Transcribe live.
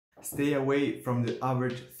Stay away from the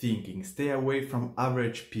average thinking, stay away from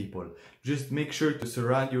average people. Just make sure to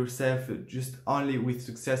surround yourself just only with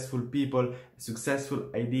successful people, successful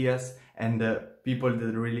ideas, and people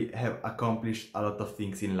that really have accomplished a lot of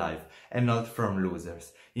things in life, and not from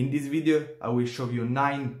losers. In this video, I will show you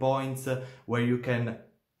 9 points where you can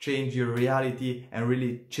change your reality and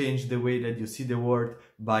really change the way that you see the world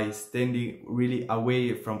by standing really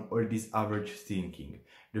away from all this average thinking.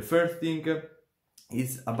 The first thing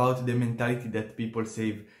is about the mentality that people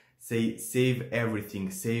save everything,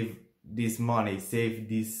 save this money, save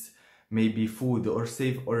this maybe food, or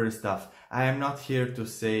save other stuff. I am not here to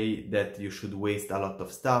say that you should waste a lot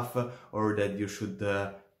of stuff, or that you should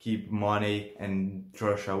keep money and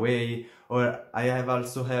trash away. Or I have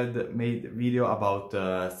also made video about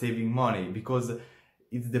saving money, because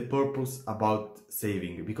it's the purpose about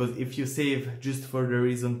saving. Because if you save just for the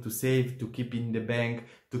reason to save, to keep in the bank,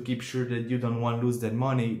 to keep sure that you don't want to lose that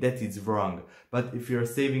money, that is wrong. But if you're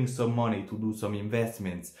saving some money to do some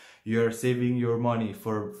investments, you're saving your money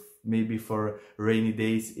for maybe for rainy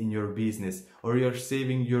days in your business, or you're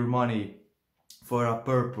saving your money for a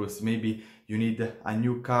purpose. Maybe you need a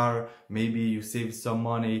new car, maybe you save some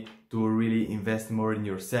money to really invest more in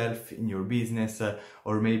yourself, in your business,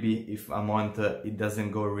 or maybe if a month it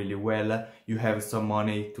doesn't go really well, you have some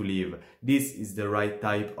money to live. This is the right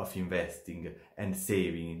type of investing and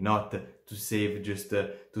saving, not to save just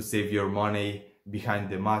to save your money behind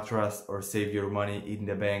the mattress, or save your money in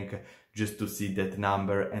the bank just to see that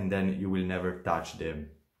number and then you will never touch them.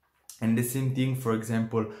 And the same thing, for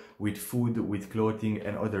example, with food, with clothing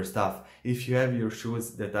and other stuff. If you have your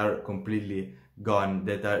shoes that are completely gone,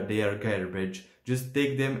 they are garbage, just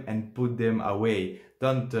take them and put them away.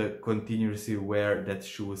 Don't continuously wear that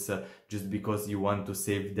shoes just because you want to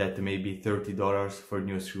save that maybe $30 for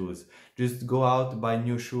new shoes. Just go out, buy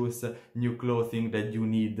new shoes, new clothing that you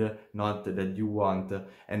need, not that you want,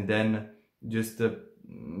 and then just put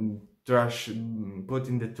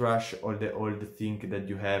in the trash all the old things that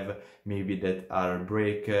you have, maybe that are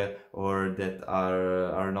break or that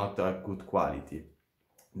are not a good quality.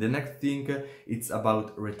 The next thing, it's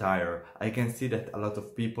about retire. I can see that a lot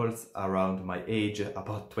of people around my age,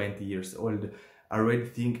 about 20 years old, already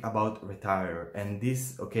think about retire, and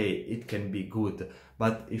this, okay, it can be good,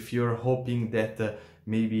 but if you're hoping that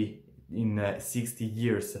maybe in 60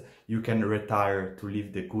 years you can retire to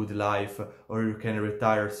live the good life, or you can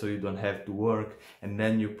retire so you don't have to work, and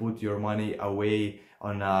then you put your money away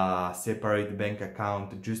on a separate bank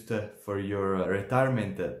account just for your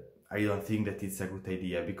retirement, I don't think that it's a good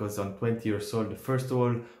idea. Because on 20 years old, first of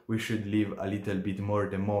all, we should live a little bit more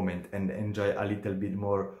the moment and enjoy a little bit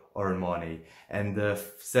more our money. And the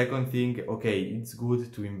second thing, okay, it's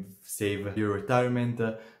good to save your retirement,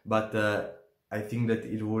 but I think that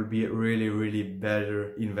it will be really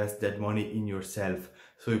better invest that money in yourself,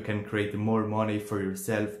 so you can create more money for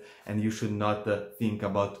yourself, and you should not think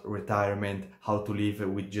about retirement, how to live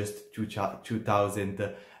with just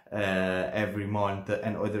 2,000 every month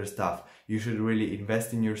and other stuff. You should really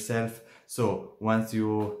invest in yourself. So once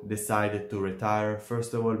you decide to retire,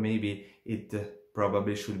 first of all, maybe it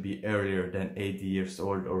probably should be earlier than 80 years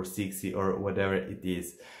old or 60 or whatever it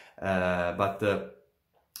is, but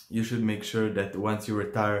you should make sure that once you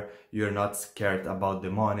retire, you're not scared about the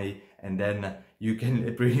money, and then you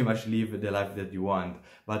can pretty much live the life that you want.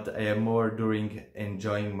 But I am more doing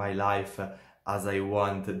enjoying my life as I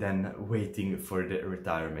want than waiting for the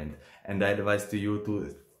retirement. And I advise to you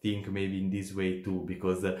to think maybe in this way too,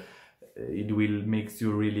 because it will makes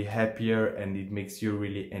you really happier, and it makes you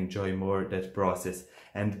really enjoy more that process,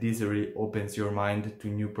 and this really opens your mind to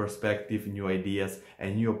new perspective, new ideas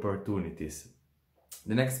and new opportunities.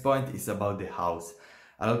 The next point is about the house.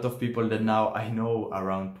 A lot of people that now I know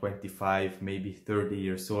around 25, maybe 30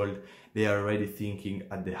 years old, they are already thinking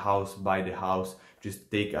at the house, buy the house, just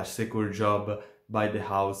take a secure job, buy the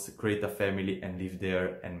house, create a family and live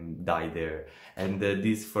there and die there. And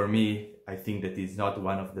this, for me, I think that is not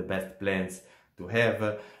one of the best plans to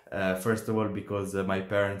have. First of all, because my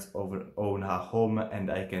parents own a home and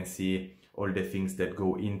I can see all the things that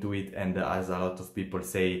go into it, and as a lot of people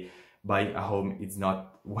say, buying a home is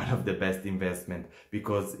not one of the best investment,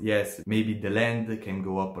 because yes, maybe the land can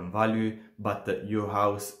go up on value, but your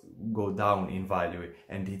house go down in value,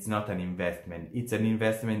 and it's not an investment. It's an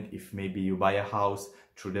investment if maybe you buy a house,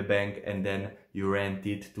 through the bank, and then you rent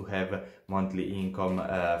it to have monthly income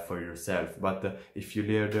for yourself. But if you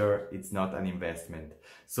live there, it's not an investment.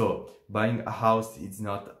 So buying a house is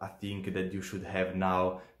not a thing that you should have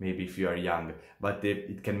now, maybe if you are young, but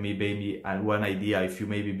it can be maybe one idea. If you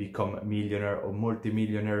maybe become a millionaire or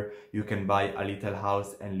multi-millionaire, you can buy a little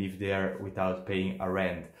house and live there without paying a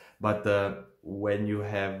rent. But when you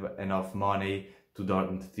have enough money to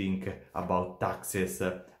don't think about taxes,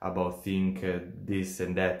 about this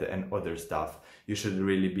and that and other stuff, you should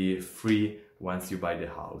really be free once you buy the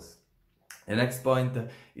house. The next point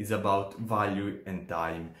is about value and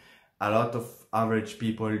time. A lot of average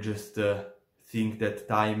people just think that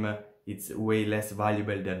time it's way less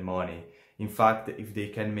valuable than money. In fact, if they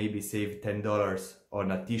can maybe save $10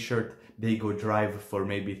 on a t-shirt, they go drive for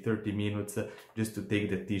maybe 30 minutes just to take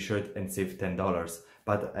the t-shirt and save $10.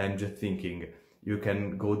 But I'm just thinking, you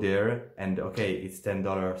can go there and okay, it's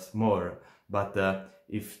 $10 more, but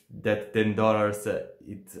if that $10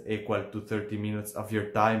 it's equal to 30 minutes of your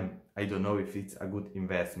time, I don't know if it's a good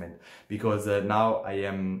investment. Because now I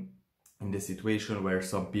am in the situation where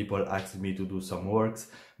some people ask me to do some works,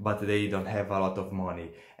 but they don't have a lot of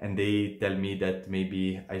money, and they tell me that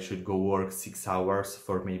maybe I should go work 6 hours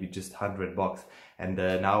for maybe just $100. And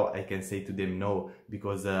now I can say to them no,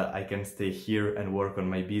 because I can stay here and work on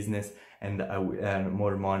my business, and I will earn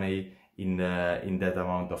more money in that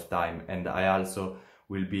amount of time. And I also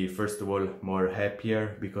will be, first of all, more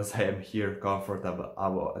happier because I am here comfortable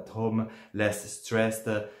at home, less stressed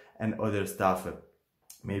and other stuff.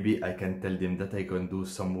 Maybe I can tell them that I can do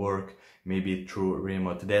some work maybe through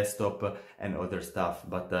remote desktop and other stuff,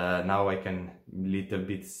 but now I can little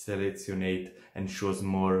bit selectionate and shows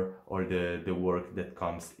more all the work that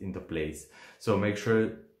comes into place. So make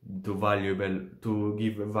sure to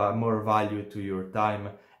give more value to your time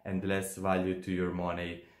and less value to your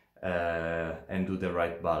money, and do the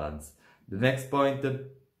right balance. The next point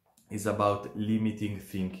is about limiting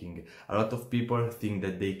thinking. A lot of people think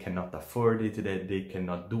that they cannot afford it, that they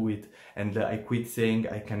cannot do it, and I quit saying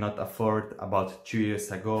I cannot afford about 2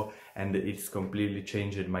 years ago, and it's completely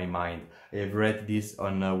changed my mind. I have read this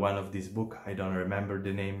on one of these books, I don't remember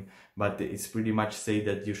the name, but it's pretty much say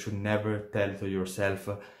that you should never tell to yourself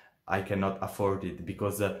I cannot afford it,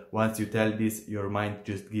 because once you tell this, your mind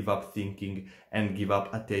just give up thinking and give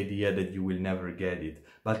up at the idea that you will never get it.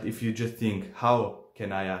 But if you just think, how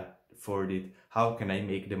can I afford it? How can I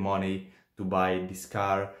make the money to buy this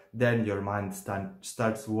car? Then your mind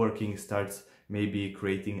starts working, starts maybe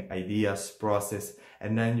creating ideas, process,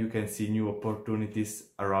 and then you can see new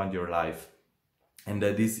opportunities around your life. And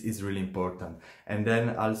this is really important. And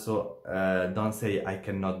then also don't say I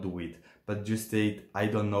cannot do it, but just say I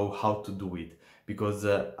don't know how to do it, because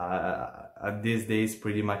at these days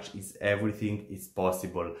pretty much everything is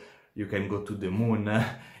possible. You can go to the moon,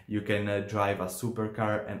 you can drive a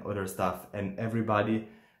supercar and other stuff, and everybody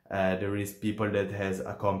there is people that has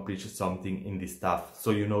accomplished something in this stuff.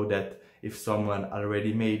 So you know that if someone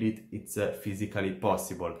already made it, it's physically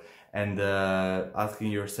possible. And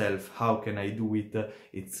asking yourself how can I do it,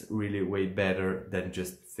 it's really way better than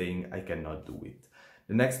just saying I cannot do it.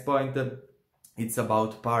 The next point, it's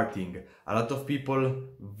about partying. A lot of people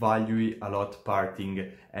value a lot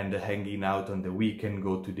partying and hanging out on the weekend,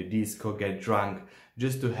 go to the disco, get drunk,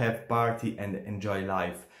 just to have party and enjoy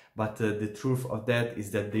life. But the truth of that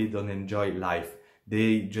is that they don't enjoy life.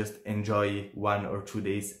 They just enjoy 1 or 2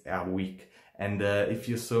 days a week. And if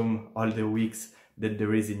you sum all the weeks that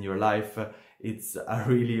there is in your life, it's a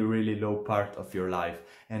really low part of your life.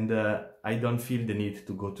 And I don't feel the need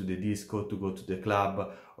to go to the disco, to go to the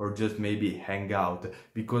club, or just maybe hang out,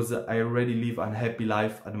 because I already live a happy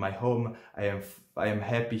life at my home. I am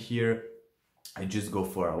happy here. I just go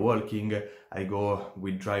for a walking, I go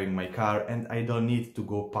with driving my car, and I don't need to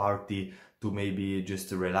go party to maybe just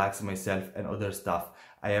to relax myself and other stuff.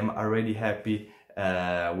 I am already happy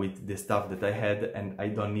with the stuff that I had, and I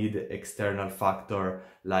don't need external factor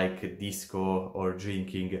like disco or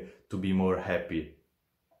drinking to be more happy.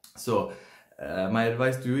 So my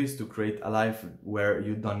advice to you is to create a life where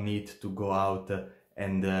you don't need to go out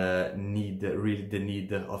and need the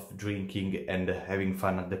need of drinking and having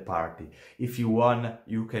fun at the party. If you want,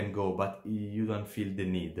 you can go, but you don't feel the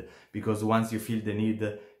need, because once you feel the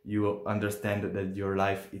need, you understand that your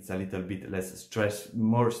life is a little bit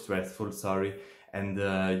more stressful, sorry, and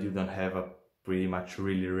you don't have a pretty much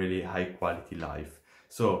really high quality life.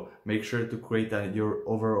 So make sure to create your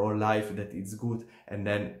overall life that is good, and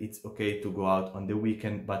then it's okay to go out on the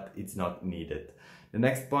weekend, but it's not needed. The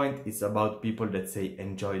next point is about people that say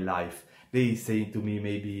enjoy life. They say to me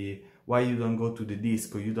maybe, why you don't go to the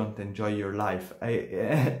disco, you don't enjoy your life.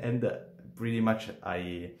 And pretty much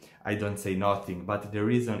I don't say nothing, but the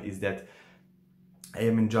reason is that I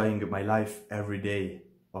am enjoying my life every day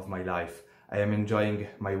of my life. I am enjoying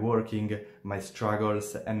my working, my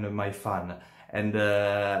struggles, and my fun. And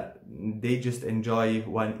they just enjoy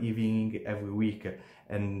one evening every week,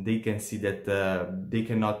 and they can see that they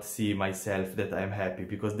cannot see myself that I'm happy,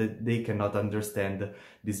 because they cannot understand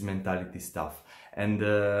this mentality stuff. And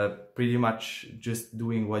pretty much just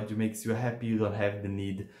doing what makes you happy, you don't have the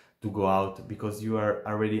need to go out, because you are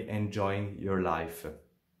already enjoying your life.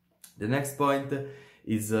 The next point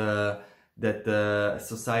is that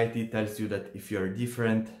society tells you that if you're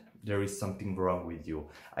different, there is something wrong with you.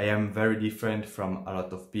 I am very different from a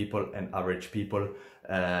lot of people and average people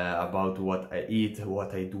about what I eat,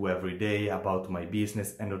 what I do every day, about my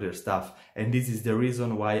business and other stuff. And this is the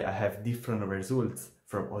reason why I have different results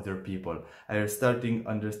from other people. I am starting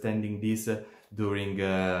understanding this during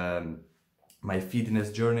my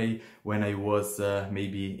fitness journey, when I was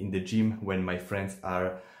maybe in the gym, when my friends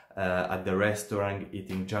are at the restaurant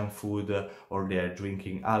eating junk food, or they are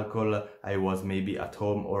drinking alcohol. I was maybe at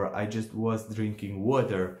home, or I just was drinking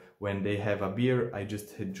water. When they have a beer, I just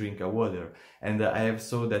drink a water. And I have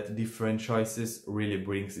saw that different choices really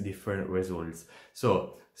brings different results.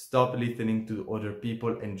 So stop listening to other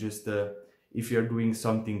people, and just if you're doing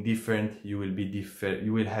something different, you will be different,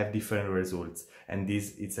 you will have different results, and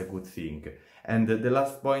this it's a good thing. And the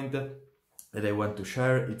last point that I want to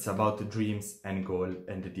share, it's about dreams and goal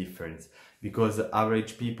and the difference. Because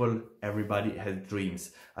average people, everybody has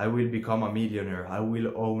dreams. I will become a millionaire, I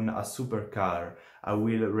will own a supercar, I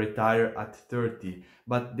will retire at 30,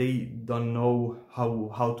 but they don't know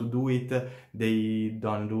how to do it. They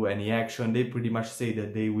don't do any action. They pretty much say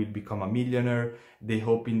that they will become a millionaire, they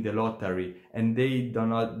hope in the lottery, and they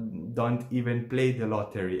don't even play the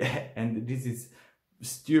lottery. And this is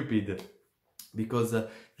stupid, because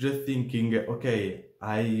just thinking, okay,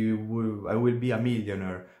 I will be a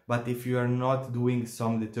millionaire, but if you are not doing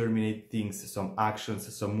some determined things, some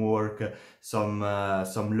actions, some work, some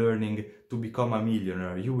learning to become a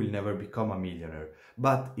millionaire, you will never become a millionaire.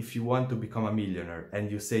 But if you want to become a millionaire, and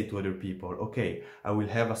you say to other people, okay, I will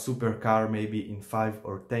have a supercar maybe in 5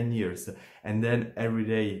 or 10 years, and then every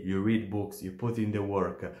day you read books, you put in the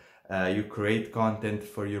work, you create content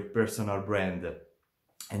for your personal brand,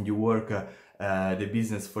 and you work the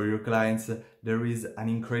business for your clients, there is an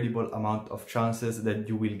incredible amount of chances that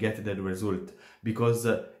you will get that result, because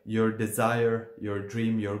your desire, your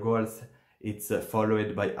dream, your goals, it's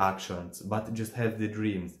followed by actions. But just have the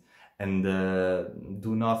dreams and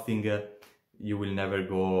do nothing, you will never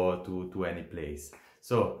go to any place.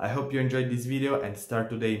 So I hope you enjoyed this video, and start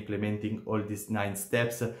today implementing all these 9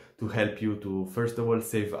 steps to help you to, first of all,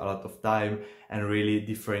 save a lot of time and really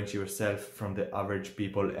differentiate yourself from the average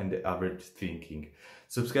people and the average thinking.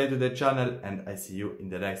 Subscribe to the channel, and I see you in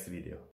the next video.